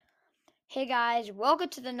Hey guys, welcome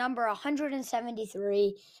to the number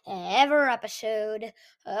 173 ever episode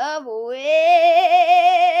of Wiz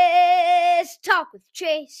Talk with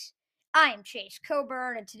Chase. I am Chase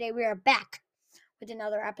Coburn, and today we are back with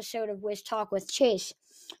another episode of Wiz Talk with Chase.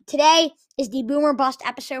 Today is the Boomer Bust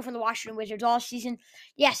episode for the Washington Wizards all season.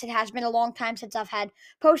 Yes, it has been a long time since I've had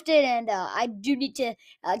posted, and I do need to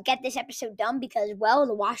get this episode done because, well,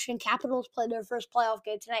 the Washington Capitals played their first playoff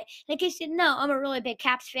game tonight. And in case you didn't know, I'm a really big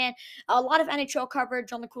Caps fan. A lot of NHL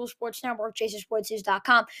coverage on the Cool Sports Network,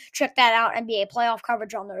 JaceSportsNews.com. Check that out. NBA playoff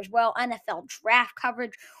coverage on there as well. NFL draft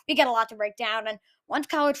coverage. We got a lot to break down, and once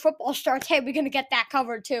college football starts, hey, we're gonna get that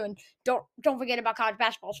covered too. And don't forget about college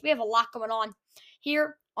basketball. So we have a lot going on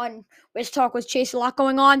here on Wiz Talk with Chase. A lot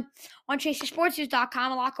going on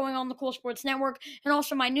ChaseSportsNews.com. A lot going on the Cool Sports Network, and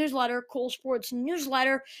also my newsletter, Cool Sports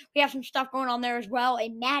Newsletter. We have some stuff going on there as well. A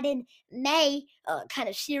Madden May kind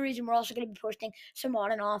of series, and we're also going to be posting some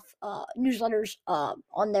on and off newsletters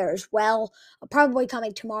on there as well. Probably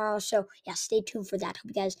coming tomorrow. So yeah, stay tuned for that. Hope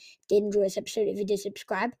you guys did enjoy this episode. If you did,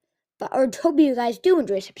 subscribe. Or hope you guys do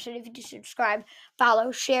enjoy this episode. If you do subscribe,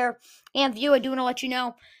 follow, share, and view, I do want to let you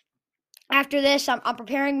know. After this, I'm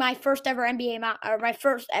preparing my first ever NBA mock, or my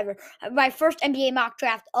first NBA mock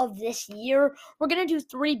draft of this year. We're gonna do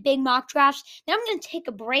 3 big mock drafts. Then I'm gonna take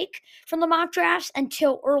a break from the mock drafts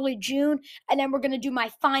until early June, and then we're gonna do my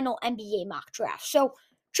final NBA mock draft. So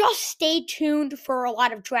just stay tuned for a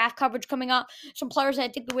lot of draft coverage coming up. Some players that I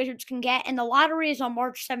think the Wizards can get, and the lottery is on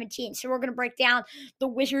March 17th. So we're gonna break down the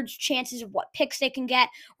Wizards' chances of what picks they can get.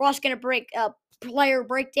 We're also gonna break up player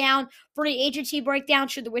breakdown, free agency breakdown.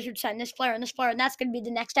 Should the Wizards sign this player and this player? And that's going to be the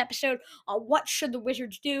next episode on what should the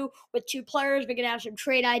Wizards do with 2 players. We're going to have some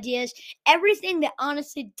trade ideas. Everything that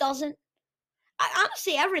honestly doesn't.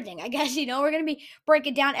 Honestly, everything. I guess we're going to be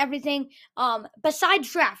breaking down everything.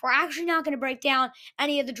 Besides draft, we're actually not going to break down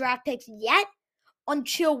any of the draft picks yet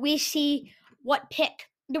until we see what pick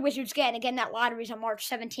the Wizards get. And again, that lottery is on March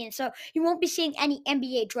 17th, so you won't be seeing any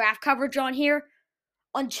NBA draft coverage on here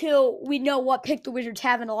until we know what pick the Wizards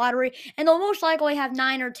have in the lottery. And they'll most likely have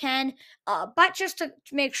 9 or 10. But just to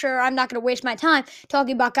make sure I'm not going to waste my time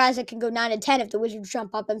talking about guys that can go 9 and 10 if the Wizards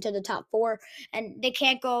jump up into the top 4. And they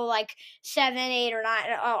can't go like 7, 8, or 9.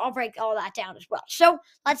 I'll break all that down as well. So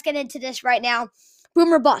let's get into this right now.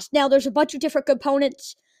 Boom or bust. Now, there's a bunch of different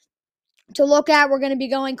components to look at. We're going to be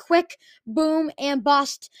going quick, boom, and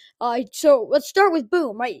bust. So let's start with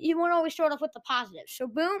boom, right? You want to always start off with the positives. So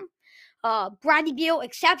boom, Bradley Beal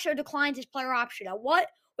accepts or declines his player option. Now, what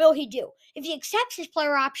will he do? If he accepts his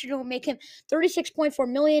player option, it will make him $36.4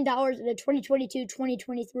 million in the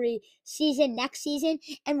 2022-2023 season next season,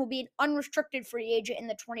 and will be an unrestricted free agent in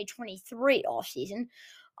the 2023 offseason.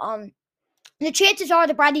 The chances are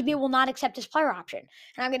that Bradley Beal will not accept his player option,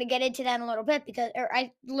 and I'm going to get into that in a little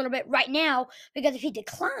bit right now, because if he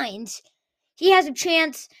declines, he has a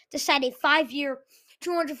chance to sign a 5-year,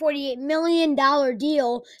 $248 million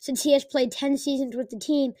deal since he has played 10 seasons with the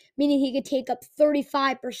team, meaning he could take up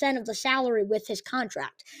 35% of the salary with his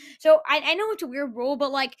contract. So I know it's a weird rule,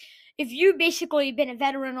 but like if you've basically been a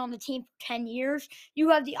veteran on the team for 10 years, you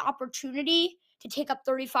have the opportunity to take up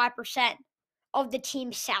 35% of the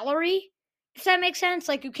team's salary. Does that make sense?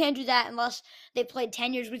 Like, you can't do that unless they played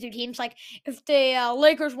 10 years with your teams. Like, if the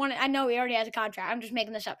Lakers wanted, I know he already has a contract. I'm just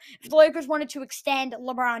making this up. If the Lakers wanted to extend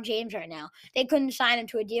LeBron James right now, they couldn't sign him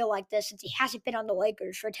to a deal like this since he hasn't been on the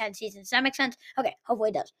Lakers for 10 seasons. Does that make sense? Okay, hopefully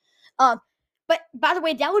it does. Um, but by the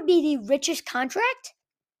way, that would be the richest contract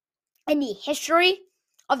in the history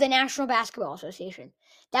of the National Basketball Association.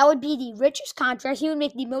 That would be the richest contract. He would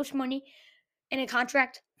make the most money in a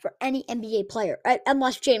contract for any NBA player,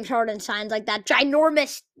 unless James Harden signs like that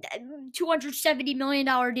ginormous $270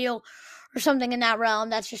 million deal or something in that realm.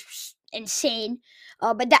 That's just insane.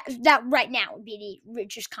 But that right now would be the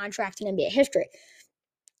richest contract in NBA history.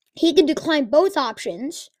 He could decline both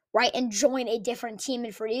options, right, and join a different team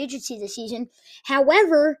in free agency this season.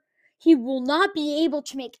 However, he will not be able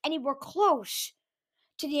to make anywhere close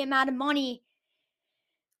to the amount of money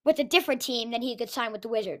with a different team than he could sign with the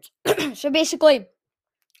Wizards. So basically,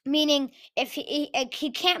 meaning if he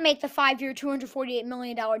can't make the 5-year, $248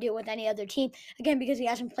 million deal with any other team, again, because he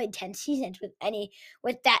hasn't played 10 seasons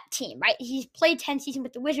with that team, right? He's played 10 seasons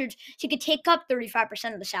with the Wizards, so he could take up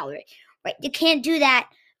 35% of the salary, right? You can't do that.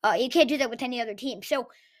 You can't do that with any other team. So,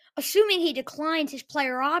 assuming he declines his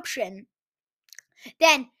player option,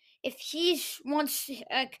 then if he's wants,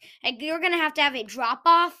 you're gonna have to have a drop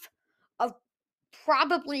off of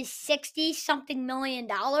probably 60 something million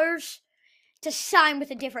dollars to sign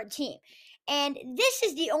with a different team. And this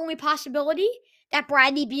is the only possibility that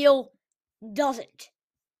Bradley Beal doesn't.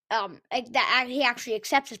 that he actually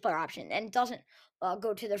accepts his player option and doesn't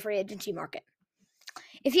go to the free agency market.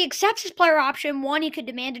 If he accepts his player option, one, he could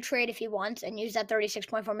demand a trade if he wants and use that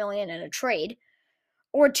 $36.4 million in a trade,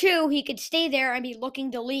 or two, he could stay there and be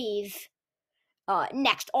looking to leave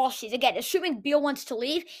next offseason. Again, assuming Beal wants to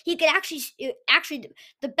leave, he could actually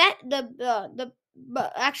the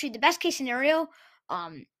best case scenario,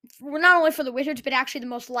 not only for the Wizards but actually the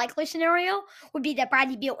most likely scenario would be that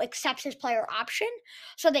Bradley Beal accepts his player option,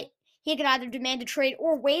 so that he could either demand a trade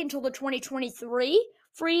or wait until the 2023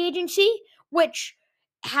 free agency, which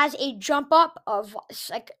has a jump up of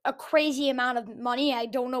like a crazy amount of money. I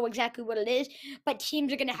don't know exactly what it is, but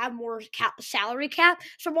teams are going to have more salary cap.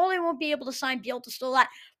 So while they won't be able to sign Beal to still that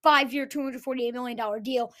 5-year, $248 million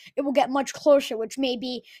deal, it will get much closer, which may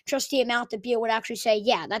be just the amount that Beal would actually say,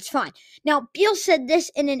 yeah, that's fine. Now, Beal said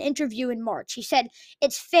this in an interview in March. He said,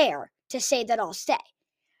 it's fair to say that I'll stay.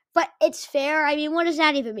 But it's fair? I mean, what does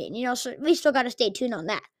that even mean? So we still got to stay tuned on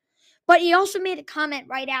that. But he also made a comment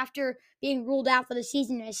right after being ruled out for the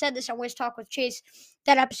season. And I said this on Wiz Talk with Chase,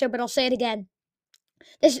 that episode, but I'll say it again.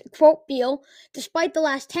 This is, quote, Beal, despite the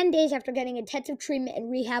last 10 days after getting intensive treatment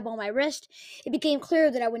and rehab on my wrist, it became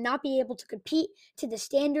clear that I would not be able to compete to the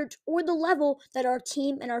standards or the level that our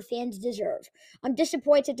team and our fans deserve. I'm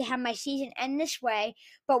disappointed to have my season end this way,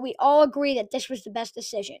 but we all agree that this was the best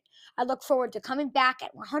decision. I look forward to coming back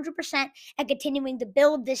at 100% and continuing to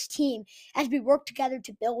build this team as we work together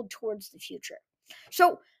to build towards the future.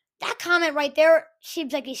 So that comment right there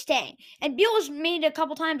seems like he's staying. And Beal has made it a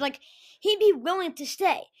couple times like he'd be willing to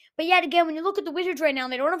stay. But yet again, when you look at the Wizards right now,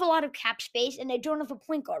 they don't have a lot of cap space and they don't have a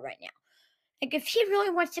point guard right now. Like, if he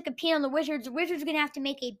really wants to compete on the Wizards are going to have to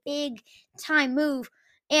make a big time move.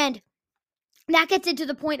 And that gets into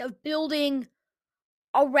the point of building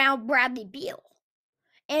around Bradley Beal.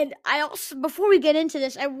 And I also, before we get into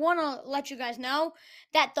this, I want to let you guys know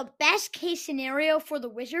that the best case scenario for the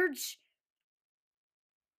Wizards.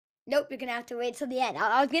 Nope, you're going to have to wait till the end.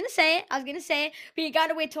 I was going to say it, but you got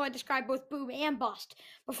to wait till I describe both boom and bust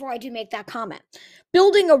before I do make that comment.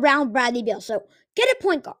 Building around Bradley Beal. So get a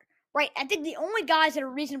point guard, right? I think the only guys that are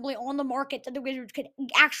reasonably on the market that the Wizards could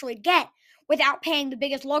actually get without paying the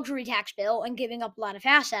biggest luxury tax bill and giving up a lot of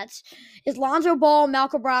assets is Lonzo Ball,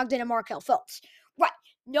 Malcolm Brogdon, and Markelle Fultz. Right.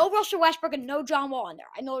 No Russell Westbrook and no John Wall in there.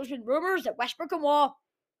 I know there's been rumors that Westbrook and Wall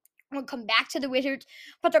will come back to the Wizards,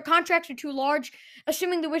 but their contracts are too large.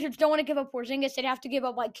 Assuming the Wizards don't want to give up Porzingis, they'd have to give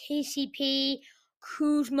up like KCP,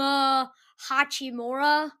 Kuzma,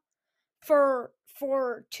 Hachimura for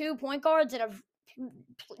 2 point guards that have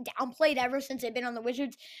downplayed ever since they've been on the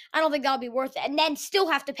Wizards. I don't think that'll be worth it. And then still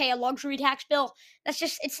have to pay a luxury tax bill.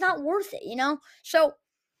 It's not worth it, So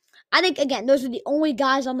I think, again, those are the only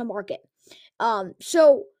guys on the market. And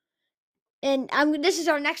this is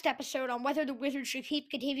our next episode on whether the Wizards should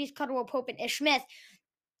keep Kentavious Caldwell-Pope and Ish Smith.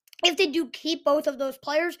 If they do keep both of those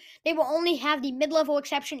players, they will only have the mid-level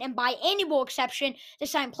exception and biannual exception to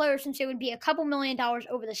sign players, since it would be a couple $1 million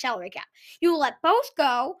over the salary cap. You will let both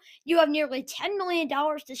go. You have nearly $10 million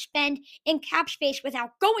to spend in cap space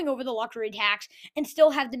without going over the luxury tax, and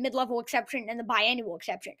still have the mid-level exception and the biannual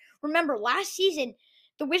exception. Remember, last season,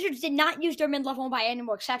 the Wizards did not use their mid-level and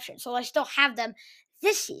biannual exception, so they still have them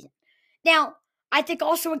this season. Now, I think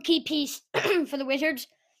also a key piece for the Wizards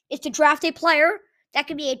is to draft a player that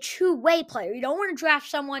could be a two-way player. You don't want to draft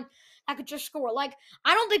someone that could just score. Like,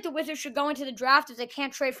 I don't think the Wizards should go into the draft if they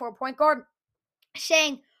can't trade for a point guard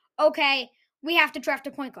saying, okay, we have to draft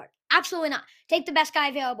a point guard. Absolutely not. Take the best guy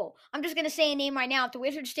available. I'm just going to say a name right now. If the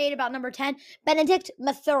Wizards stayed about number 10, Benedict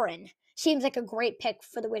Mathurin seems like a great pick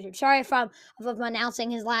for the Wizards. Sorry if I'm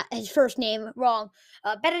announcing his first name wrong.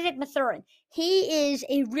 Benedict Mathurin. He is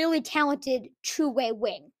a really talented two-way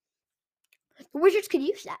wing. The Wizards could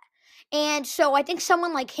use that. And so I think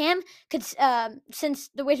someone like him could, since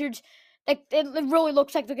the Wizards, it really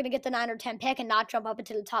looks like they're going to get the 9 or 10 pick and not jump up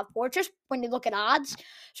into the top 4, just when you look at odds.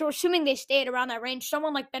 So assuming they stay at around that range,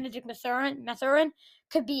 someone like Benedict Mathurin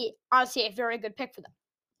could be, honestly, a very good pick for them.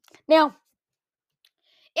 Now,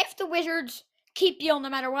 if the Wizards keep Beal no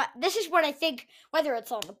matter what, this is what I think, whether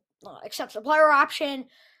it's on accepts a player option,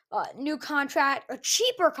 new contract, or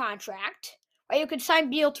cheaper contract. Right? You could sign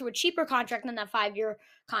Beal to a cheaper contract than that 5-year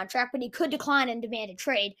contract, but he could decline and demand a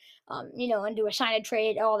trade, and do a sign-a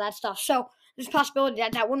trade, all that stuff. So there's a possibility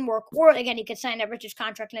that wouldn't work. Or, again, he could sign that richest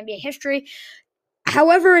contract in NBA history.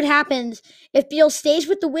 However it happens, if Beal stays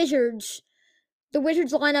with the Wizards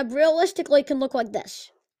lineup realistically can look like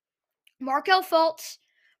this. Markelle Fultz,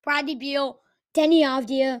 Bradley Beal, Deni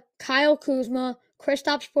Avdija, Kyle Kuzma,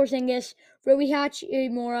 Kristaps Porzingis, Rui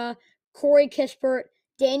Hachimura, Corey Kispert,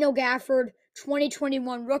 Daniel Gafford,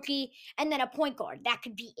 2021 rookie, and then a point guard. That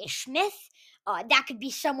could be Ish Smith. That could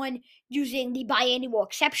be someone using the biannual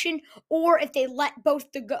exception, or if they let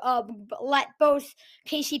both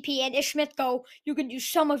KCP and Ish Smith go, you could use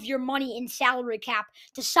some of your money in salary cap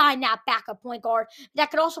to sign that backup point guard.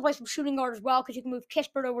 That could also play some shooting guard as well, because you can move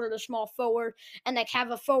Kispert over to the small forward and like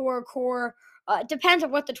have a forward core. It depends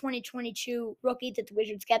on what the 2022 rookie that the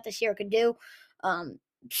Wizards get this year could do.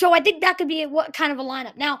 So I think that could be what kind of a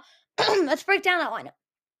lineup. Now, let's break down that lineup.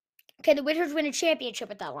 Okay, the Wizards win a championship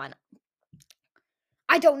with that lineup.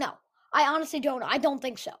 I don't know. I honestly don't know. I don't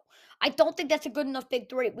think so. I don't think that's a good enough big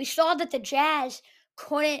three. We saw that the Jazz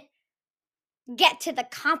couldn't get to the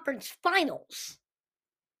conference finals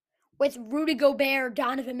with Rudy Gobert,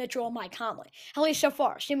 Donovan Mitchell, and Mike Conley. At least so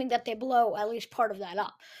far, assuming that they blow at least part of that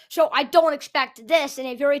up. So I don't expect this in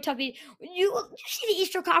a very tough. You see the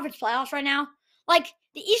Eastern Conference playoffs right now? Like,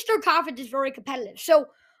 the Eastern Conference is very competitive. So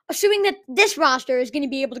assuming that this roster is going to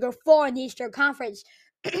be able to go far in the Eastern Conference,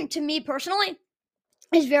 to me personally,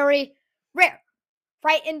 is very rare.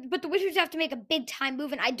 Right? But the Wizards have to make a big time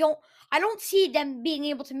move, and I don't see them being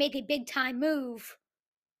able to make a big time move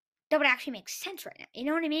that would actually make sense right now. You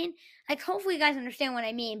know what I mean? Like, hopefully you guys understand what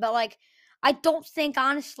I mean, but like, I don't think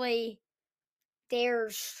honestly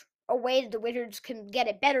there's a way that the Wizards can get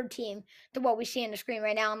a better team than what we see on the screen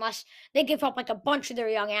right now, unless they give up like a bunch of their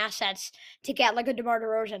young assets to get like a DeMar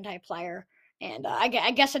DeRozan type player. And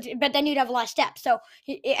I guess, but then you'd have less depth. So,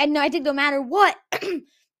 and I think no matter what,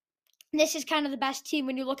 this is kind of the best team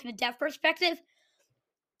when you look at a depth perspective.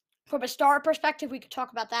 From a star perspective, we could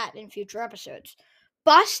talk about that in future episodes.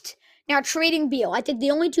 Bust. Now, trading Beal. I think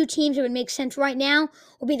the only two teams that would make sense right now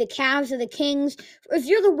will be the Cavs or the Kings. If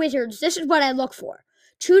you're the Wizards, this is what I look for.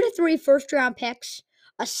 2 to 3 first-round picks,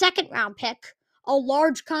 a second-round pick, a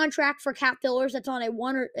large contract for cap fillers that's on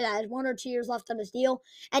that has 1 or 2 years left on this deal,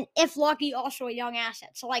 and if lucky, also a young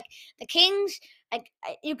asset. So, like, the Kings, like,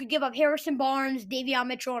 you could give up Harrison Barnes, Davion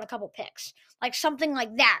Mitchell, and a couple picks. Like, something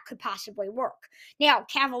like that could possibly work. Now,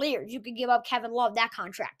 Cavaliers, you could give up Kevin Love, that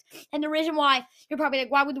contract. And the reason why, you're probably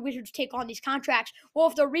like, why would the Wizards take on these contracts? Well,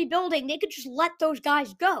 if they're rebuilding, they could just let those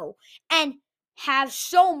guys go and have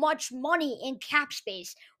so much money in cap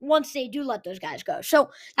space once they do let those guys go. So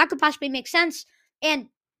that could possibly make sense. And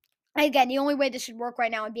again, the only way this would work right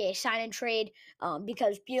now would be a sign and trade,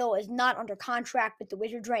 because Beal is not under contract with the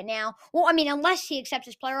Wizards right now. Well, I mean, unless he accepts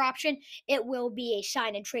his player option, it will be a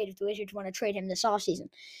sign and trade if the Wizards want to trade him this offseason.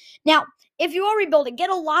 Now, if you are rebuilding, get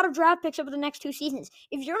a lot of draft picks over the next 2 seasons.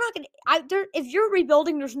 If you're not going to, if you're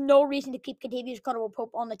rebuilding, there's no reason to keep Kentavious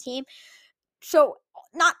Caldwell-Pope on the team. So,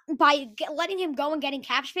 not by letting him go and getting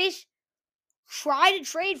cap space, try to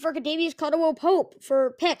trade for Kentavious Caldwell-Pope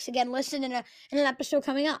for picks. Again, listen in an episode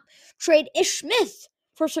coming up. Trade Ish Smith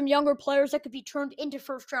for some younger players that could be turned into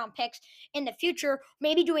first-round picks in the future.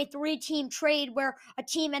 Maybe do a 3-team trade where a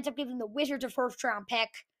team ends up giving the Wizards a first-round pick,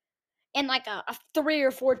 and like a 3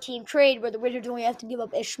 or 4-team trade where the Wizards only have to give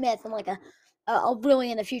up Ish Smith and like a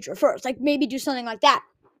really in the future first. Like, maybe do something like that.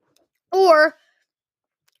 Or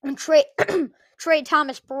trade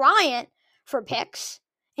Thomas Bryant for picks.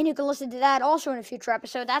 And you can listen to that also in a future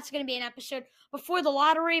episode. That's going to be an episode before the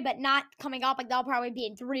lottery, but not coming up. Like, that'll probably be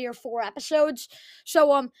in 3 or 4 episodes.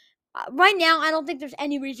 So, right now, I don't think there's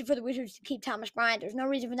any reason for the Wizards to keep Thomas Bryant. There's no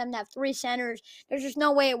reason for them to have 3 centers. There's just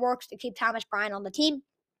no way it works to keep Thomas Bryant on the team.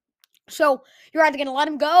 So you're either going to let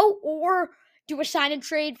him go or do a sign and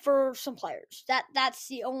trade for some players. That's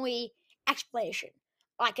the only explanation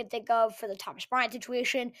I could think of for the Thomas Bryant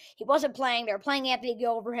situation. He wasn't playing. They were playing Anthony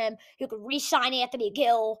Gill over him. You could re-sign Anthony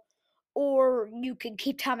Gill, or you could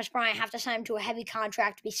keep Thomas Bryant, have to sign him to a heavy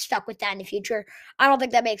contract to be stuck with that in the future. I don't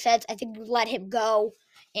think that makes sense. I think you let him go,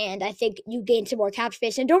 and I think you gain some more cap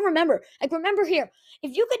space. And don't remember here,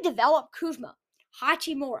 if you could develop Kuzma,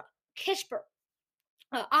 Hachimura, Kispert,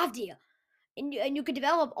 Avdia, and you could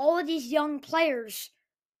develop all of these young players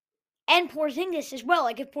and Porzingis as well.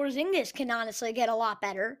 Like, if Porzingis can honestly get a lot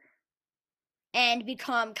better and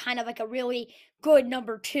become kind of like a really good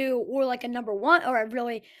number 2 or like a number 1 or a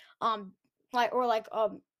really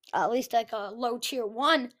at least like a low tier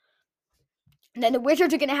 1, then the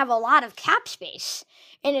Wizards are going to have a lot of cap space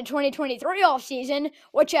in the 2023 offseason,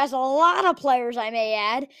 which has a lot of players, I may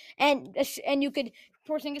add, and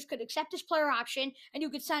Porzingis could accept his player option, and you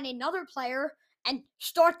could sign another player and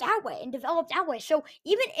start that way and develop that way. So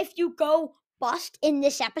even if you go bust in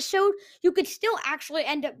this episode, you could still actually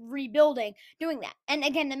end up rebuilding doing that. And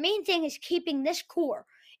again, the main thing is keeping this core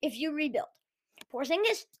if you rebuild.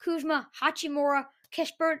 Porzingis, Kuzma, Hachimura,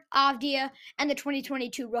 Kispert, Avdia, and the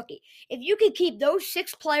 2022 rookie. If you could keep those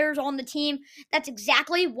 6 players on the team, that's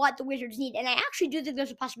exactly what the Wizards need. And I actually do think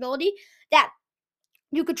there's a possibility that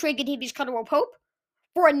you could trade Kentavious Caldwell-Pope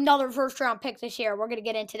for another first-round pick this year. We're going to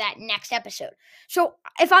get into that next episode. So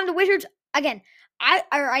if I'm the Wizards, again,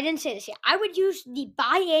 I didn't say this yet. I would use the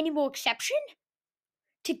biannual exception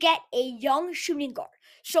to get a young shooting guard,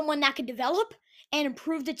 someone that can develop and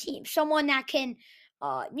improve the team, someone that can,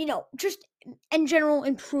 just in general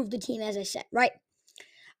improve the team, as I said, right?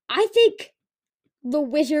 I think the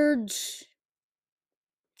Wizards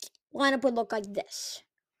lineup would look like this.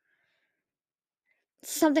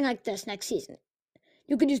 Something like this next season.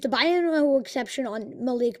 You could use the biannual exception on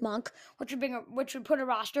Malik Monk, which would put a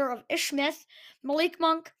roster of Ish Smith, Malik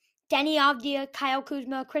Monk, Deni Avdia, Kyle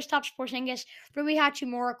Kuzma, Kristaps Porzingis, Rui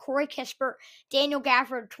Hachimura, Corey Kispert, Daniel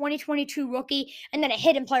Gafford, 2022 rookie, and then a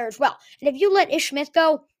hidden player as well. And if you let Ish Smith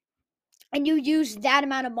go and you use that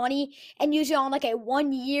amount of money and use it on like a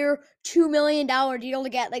 1-year, $2 million deal to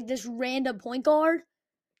get like this random point guard,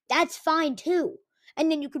 that's fine too. And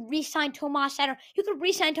then you could re-sign Tomas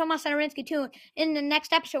Satoransky too. In the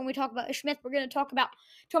next episode, when we talk about Ish Smith, we're going to talk about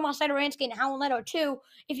Tomas Satoransky and Howell Neto too.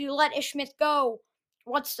 If you let Ish Smith go,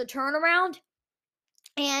 what's the turnaround?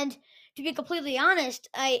 And to be completely honest,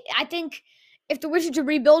 I think if the Wizards are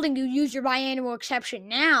rebuilding, you use your biannual exception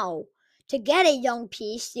now to get a young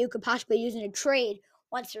piece that you could possibly use in a trade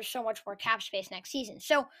once there's so much more cap space next season.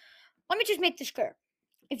 So let me just make this clear.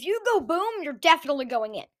 If you go boom, you're definitely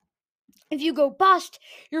going in. If you go bust,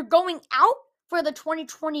 you're going out for the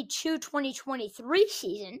 2022-2023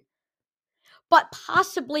 season, but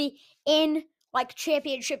possibly in like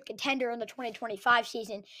championship contender in the 2025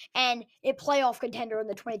 season and a playoff contender in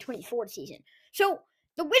the 2024 season. So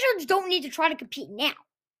the Wizards don't need to try to compete now.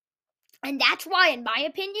 And that's why, in my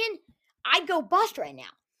opinion, I'd go bust right now.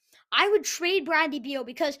 I would trade Bradley Beal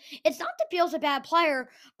because it's not that Beal's a bad player,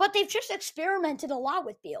 but they've just experimented a lot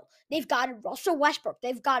with Beal. They've got him Russell Westbrook.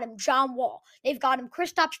 They've got him John Wall. They've got him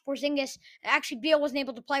Kristaps Porzingis. Actually, Beal wasn't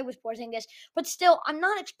able to play with Porzingis, but still, I'm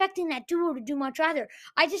not expecting that duo to do much either.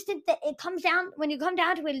 I just think that it comes down, when you come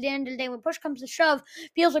down to it at the end of the day, when push comes to shove,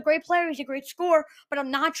 Beal's a great player, he's a great scorer, but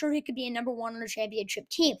I'm not sure he could be a number one on a championship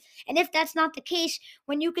team. And if that's not the case,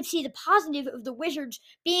 when you could see the positive of the Wizards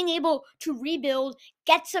being able to rebuild,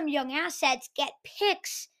 get some young assets, get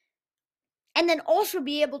picks, and then also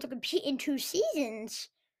be able to compete in 2 seasons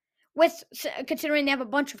with considering they have a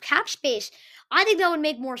bunch of cap space, I think that would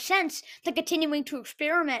make more sense than continuing to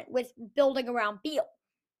experiment with building around Beal.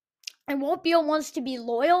 And Walt Beal wants to be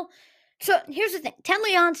loyal. So here's the thing. Ken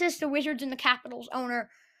Leonsis, the Wizards and the Capitals owner,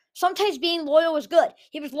 sometimes being loyal is good.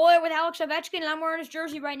 He was loyal with Alex Ovechkin, and I'm wearing his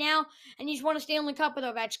jersey right now, and he's won a Stanley Cup with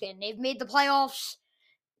Ovechkin. They've made the playoffs,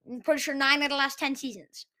 I'm pretty sure 9 of the last 10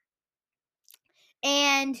 seasons.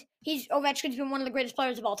 And Ovechkin's been one of the greatest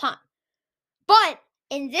players of all time. But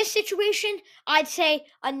in this situation, I'd say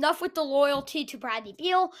enough with the loyalty to Bradley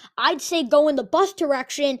Beal. I'd say go in the bust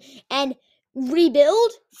direction and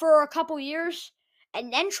rebuild for a couple years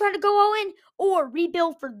and then try to go all in, or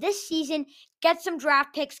rebuild for this season, get some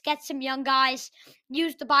draft picks, get some young guys,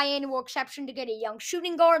 use the biannual exception to get a young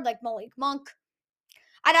shooting guard like Malik Monk.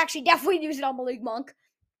 I'd actually definitely use it on Malik Monk.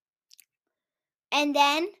 And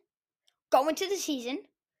then go into the season.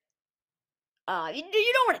 You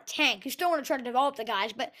don't want to tank. You still want to try to develop the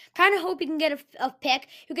guys, but kind of hope you can get a pick.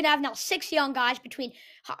 You can have now 6 young guys between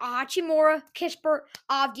Hachimura, Kispert,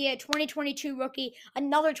 Avdia, 2022 rookie,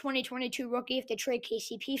 another 2022 rookie if they trade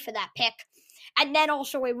KCP for that pick, and then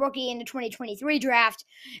also a rookie in the 2023 draft.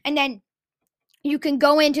 And then you can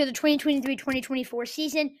go into the 2023-2024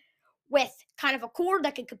 season with kind of a core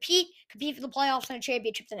that can compete for the playoffs and a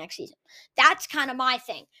championship the next season. That's kind of my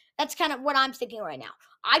thing. That's kind of what I'm thinking right now.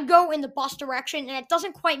 I'd go in the bust direction, and it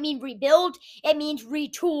doesn't quite mean rebuild. It means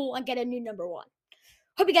retool and get a new number one.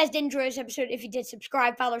 Hope you guys did enjoy this episode. If you did,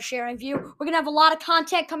 subscribe, follow, share, and view. We're going to have a lot of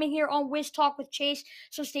content coming here on Wiz Talk with Chase,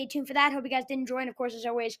 so stay tuned for that. Hope you guys did enjoy, and of course, as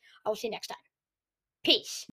always, I will see you next time. Peace.